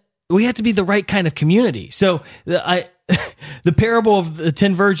 And we have to be the right kind of community. So the parable of the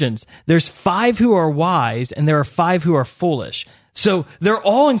 10 virgins, there's 5 who are wise and there are 5 who are foolish. So they're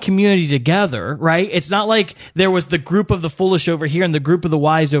all in community together, right? It's not like there was the group of the foolish over here and the group of the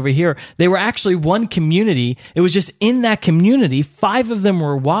wise over here. They were actually one community. It was just in that community, 5 of them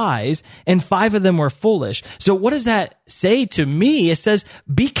were wise and 5 of them were foolish. So what does that say to me? It says,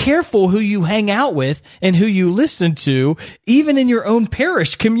 be careful who you hang out with and who you listen to, even in your own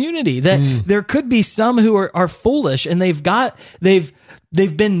parish community. That there could be some who are foolish, and they've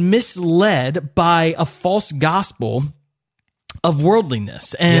they've been misled by a false gospel of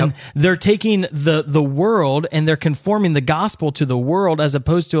worldliness, and they're taking the world and they're conforming the gospel to the world as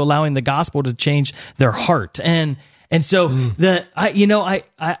opposed to allowing the gospel to change their heart. And so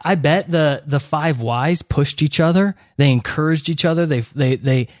I bet the five wise pushed each other. They encouraged each other.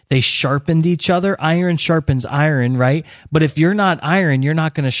 They sharpened each other. Iron sharpens iron, right? But if you're not iron, you're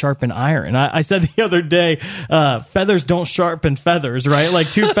not going to sharpen iron. I said the other day, feathers don't sharpen feathers, right?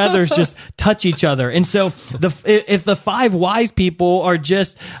 Like two feathers just touch each other. And so if the five wise people are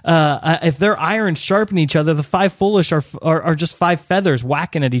just, if they're iron sharpening each other, the five foolish are just five feathers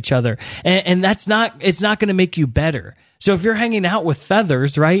whacking at each other. And it's not going to make you better. So if you're hanging out with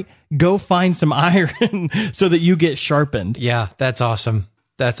feathers, right, go find some iron so that you get sharpened. Yeah, that's awesome.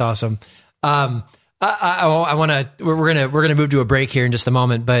 That's awesome. I want to. We're gonna move to a break here in just a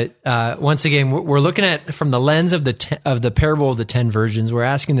moment. But once again, we're looking at from the lens of the parable of the 10 virgins. We're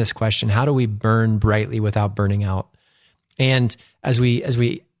asking this question: how do we burn brightly without burning out? And as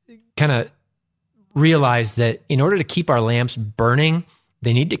we kind of realize that in order to keep our lamps burning,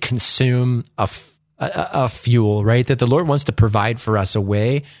 they need to consume a fuel, right? That the Lord wants to provide for us a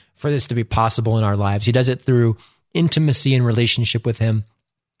way for this to be possible in our lives. He does it through intimacy and relationship with Him.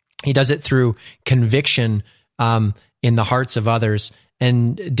 He does it through conviction in the hearts of others.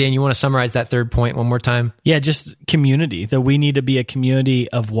 And Dan, you want to summarize that third point one more time? Yeah, just community, that we need to be a community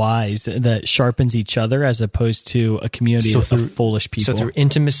of wise that sharpens each other as opposed to a community of foolish people. So through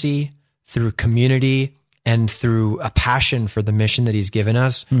intimacy, through community, and through a passion for the mission that He's given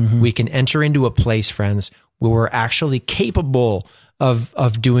us, we can enter into a place, friends, where we're actually capable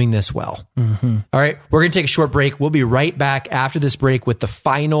of doing this well. All right, we're going to take a short break. We'll be right back after this break with the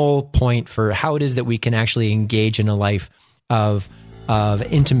final point for how it is that we can actually engage in a life of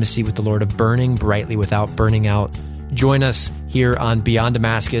intimacy with the Lord, of burning brightly without burning out. Join us here on Beyond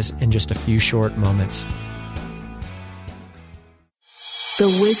Damascus in just a few short moments. The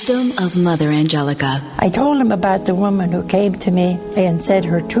wisdom of Mother Angelica. I told him about the woman who came to me and said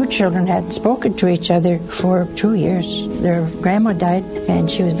her two children hadn't spoken to each other for 2 years. Their grandma died, and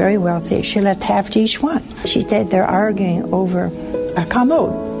she was very wealthy. She left half to each one. She said they're arguing over a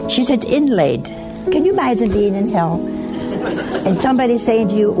commode. She said it's inlaid. Can you imagine being in hell and somebody saying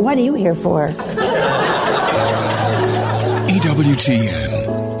to you, "What are you here for?"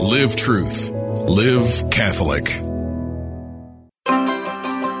 EWTN. Live truth. Live Catholic.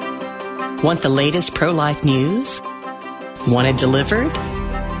 Want the latest pro-life news? Want it delivered?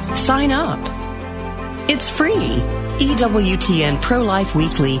 Sign up. It's free. EWTN Pro-Life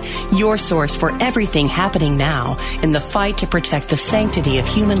Weekly, your source for everything happening now in the fight to protect the sanctity of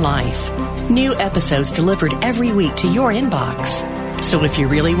human life. New episodes delivered every week to your inbox. So if you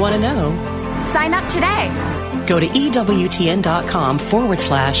really want to know, sign up today. Go to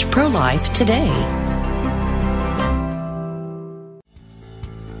EWTN.com/pro-life today.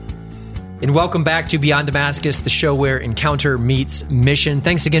 And welcome back to Beyond Damascus, the show where encounter meets mission.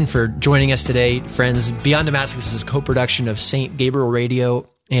 Thanks again for joining us today, friends. Beyond Damascus is a co-production of St. Gabriel Radio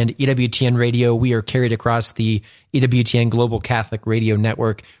and EWTN Radio. We are carried across the EWTN Global Catholic Radio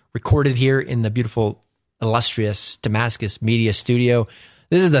Network, recorded here in the beautiful, illustrious Damascus Media Studio.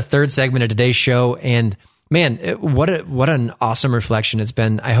 This is the third segment of today's show, and man, what an awesome reflection it's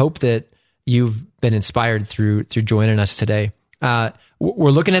been. I hope that you've been inspired through joining us today.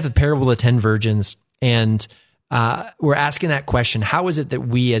 We're looking at the parable of the 10 virgins, and we're asking that question: how is it that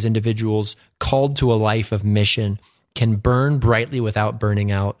we as individuals called to a life of mission can burn brightly without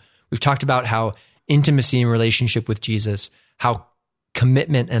burning out? We've talked about how intimacy and relationship with Jesus, how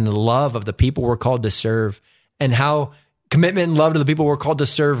commitment and love of the people we're called to serve, and how commitment and love to the people we're called to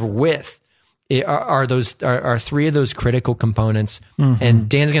serve with are three of those critical components. And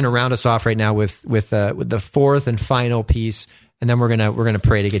Dan's going to round us off right now with the fourth and final piece. And then we're gonna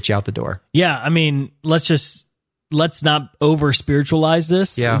pray to get you out the door. Yeah, I mean, let's not over spiritualize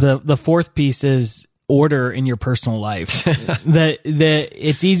this. Yeah. The fourth piece is order in your personal life.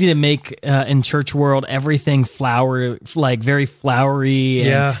 It's easy to make in church world everything very flowery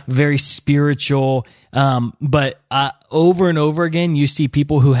and very spiritual. But over and over again, you see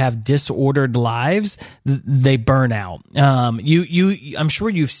people who have disordered lives, they burn out. I'm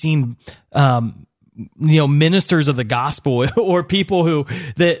sure you've seen ministers of the gospel or people who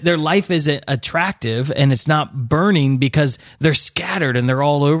their life isn't attractive and it's not burning because they're scattered and they're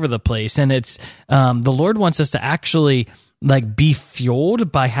all over the place. And it's the Lord wants us to actually be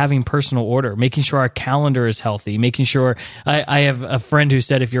fueled by having personal order, making sure our calendar is healthy, making sure I have a friend who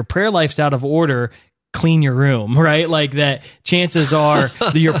said, if your prayer life's out of order, clean your room, right? Like that chances are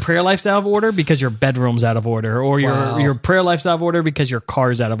that your prayer life's out of order because your bedroom's out of order, or your prayer life's out of order because your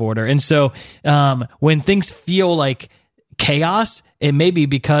car's out of order. And so when things feel like chaos, it may be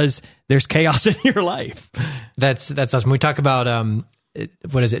because there's chaos in your life. That's awesome. We talk about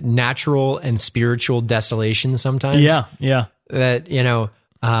what is it, natural and spiritual desolation sometimes. Yeah. That,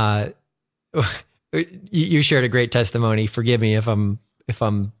 you shared a great testimony. Forgive me if I'm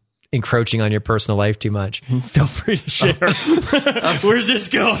encroaching on your personal life too much. Feel free to share. Where's this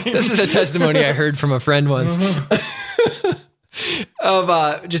going? This is a testimony I heard from a friend once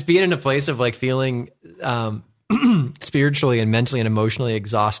of just being in a place of like feeling spiritually and mentally and emotionally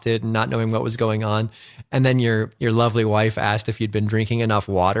exhausted and not knowing what was going on. And then your lovely wife asked if you'd been drinking enough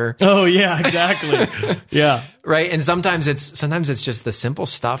water. Oh yeah, exactly. Yeah. Right. And sometimes it's just the simple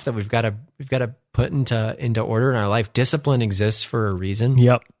stuff that we've got to put into order in our life. Discipline exists for a reason.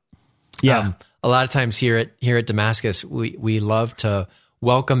 Yep. Yeah. A lot of times here at Damascus, we love to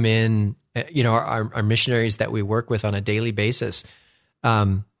welcome in, our missionaries that we work with on a daily basis.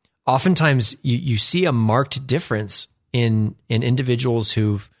 Oftentimes you see a marked difference in individuals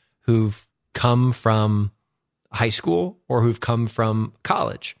who've come from high school or who've come from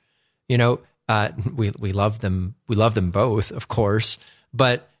college. We love them. We love them both, of course,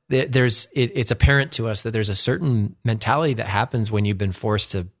 but it's apparent to us that there's a certain mentality that happens when you've been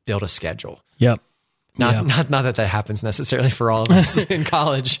forced to build a schedule. Yep. Not that happens necessarily for all of us in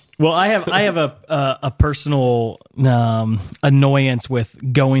college. Well, I have a personal annoyance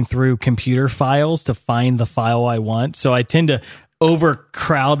with going through computer files to find the file I want. So I tend to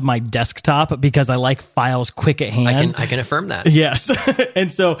overcrowd my desktop because I like files quick at hand. I can affirm that. Yes.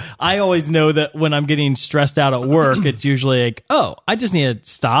 And so I always know that when I'm getting stressed out at work, it's usually like, oh, I just need to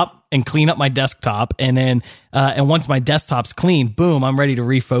stop and clean up my desktop. And then, and once my desktop's clean, boom, I'm ready to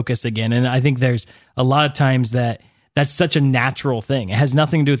refocus again. And I think there's a lot of times that's such a natural thing. It has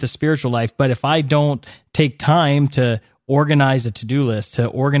nothing to do with the spiritual life. But if I don't take time to organize a to-do list, to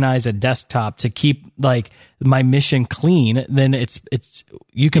organize a desktop, to keep like my mission clean, then it's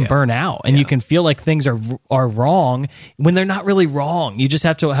you can burn out and you can feel like things are wrong when they're not really wrong. You just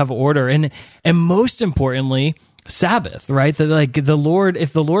have to have order. And most importantly, Sabbath, right? That like if the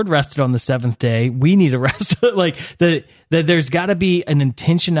Lord rested on the seventh day, we need to rest. Like that there's got to be an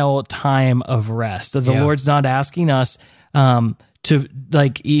intentional time of rest. That the Lord's not asking us to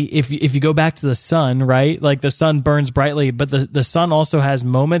like, if you go back to the sun, right? Like the sun burns brightly, but the sun also has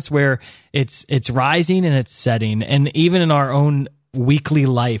moments where it's rising and it's setting. And even in our own weekly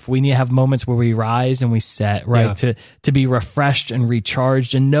life, we need to have moments where we rise and we set, right? To be refreshed and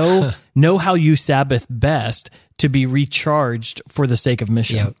recharged and know how you Sabbath best to be recharged for the sake of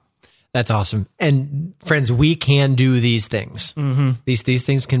mission. Yeah. That's awesome. And friends, we can do these things. Mm-hmm. These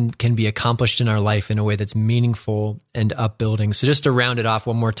things can be accomplished in our life in a way that's meaningful and upbuilding. So just to round it off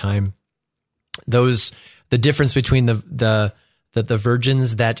one more time, the difference between the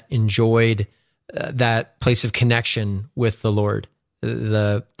virgins that enjoyed that place of connection with the Lord,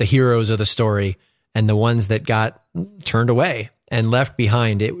 the heroes of the story, and the ones that got turned away and left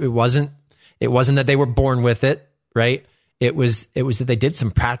behind. It wasn't that they were born with it, right? It was that they did some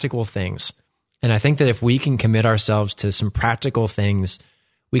practical things. And I think that if we can commit ourselves to some practical things,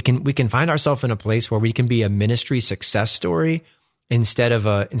 we can find ourselves in a place where we can be a ministry success story instead of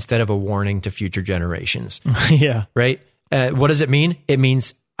a warning to future generations. Yeah. Right? What does it mean? It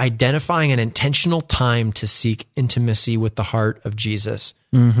means identifying an intentional time to seek intimacy with the heart of Jesus.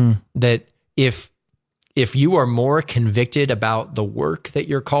 Mm-hmm. That if you are more convicted about the work that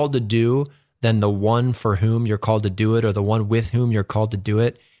you're called to do than the one for whom you're called to do it or the one with whom you're called to do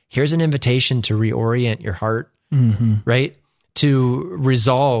it, here's an invitation to reorient your heart, right? To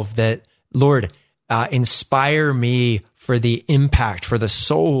resolve that, Lord, inspire me for the impact, for the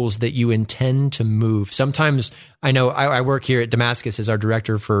souls that you intend to move. Sometimes, I know I work here at Damascus as our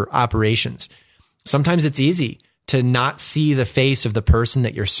director for operations. Sometimes it's easy to not see the face of the person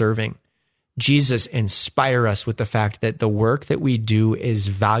that you're serving. Jesus, inspire us with the fact that the work that we do is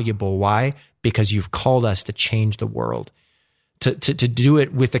valuable. Why? Because you've called us to change the world, to do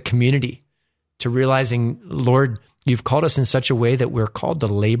it with a community, to realizing, Lord, you've called us in such a way that we're called to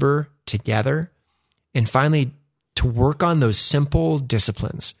labor together, and finally to work on those simple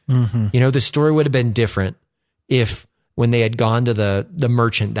disciplines. Mm-hmm. The story would have been different if when they had gone to the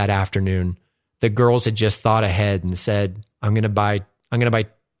merchant that afternoon, the girls had just thought ahead and said, I'm going to buy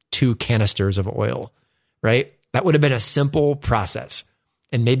 2 canisters of oil, right? That would have been a simple process.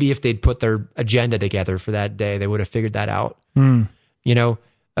 And maybe if they'd put their agenda together for that day, they would have figured that out.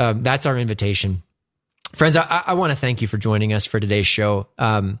 That's our invitation. Friends, I want to thank you for joining us for today's show.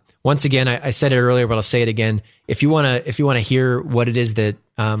 Once again, I said it earlier, but I'll say it again. If you want to hear what it is that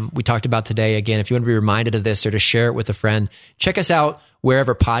we talked about today, again, if you want to be reminded of this or to share it with a friend, check us out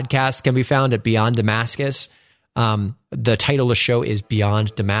wherever podcasts can be found at Beyond Damascus. The title of the show is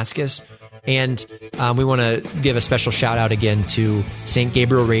Beyond Damascus. And we want to give a special shout out again to St.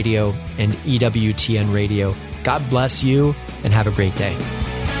 Gabriel Radio and EWTN Radio. God bless you and have a great day.